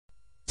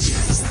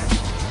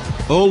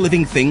All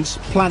living things,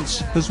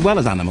 plants as well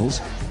as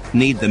animals,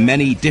 need the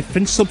many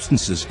different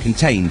substances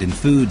contained in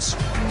foods.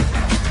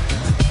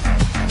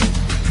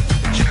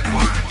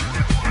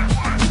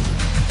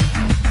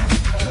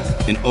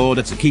 In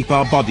order to keep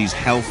our bodies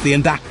healthy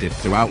and active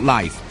throughout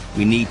life,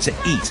 we need to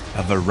eat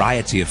a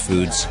variety of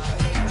foods.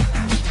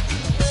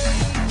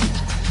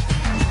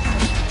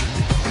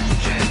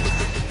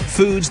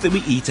 Foods that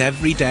we eat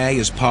every day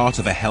as part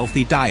of a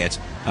healthy diet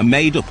are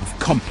made up of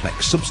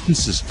complex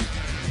substances.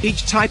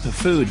 Each type of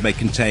food may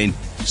contain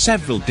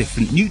several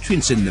different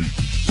nutrients in them.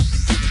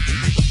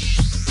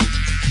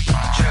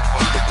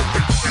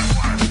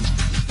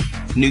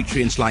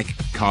 Nutrients like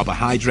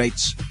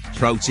carbohydrates,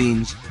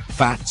 proteins,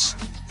 fats,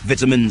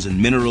 vitamins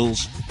and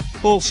minerals,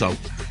 also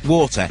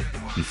water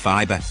and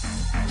fibre.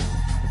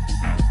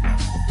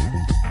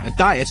 A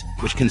diet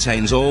which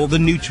contains all the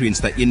nutrients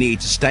that you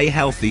need to stay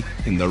healthy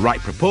in the right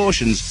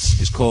proportions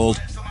is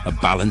called a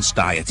balanced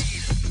diet.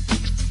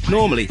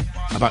 Normally,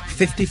 about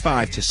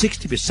 55 to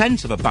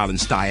 60% of a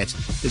balanced diet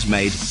is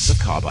made of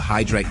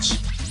carbohydrates,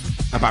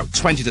 about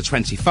 20 to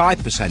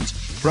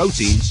 25%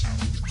 proteins,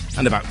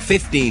 and about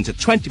 15 to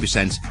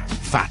 20%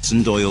 fats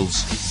and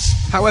oils.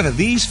 However,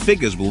 these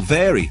figures will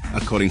vary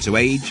according to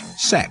age,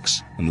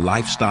 sex, and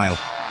lifestyle.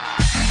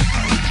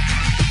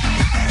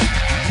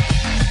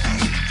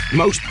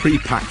 Most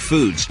pre-packed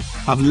foods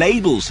have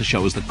labels to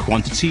show us the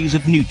quantities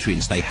of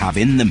nutrients they have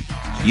in them,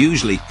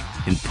 usually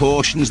in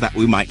portions that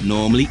we might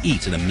normally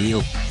eat in a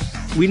meal.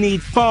 We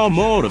need far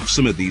more of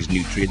some of these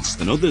nutrients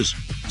than others.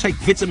 Take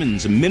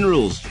vitamins and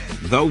minerals,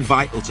 though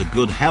vital to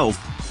good health,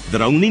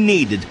 they're only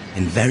needed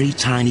in very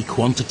tiny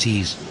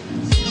quantities.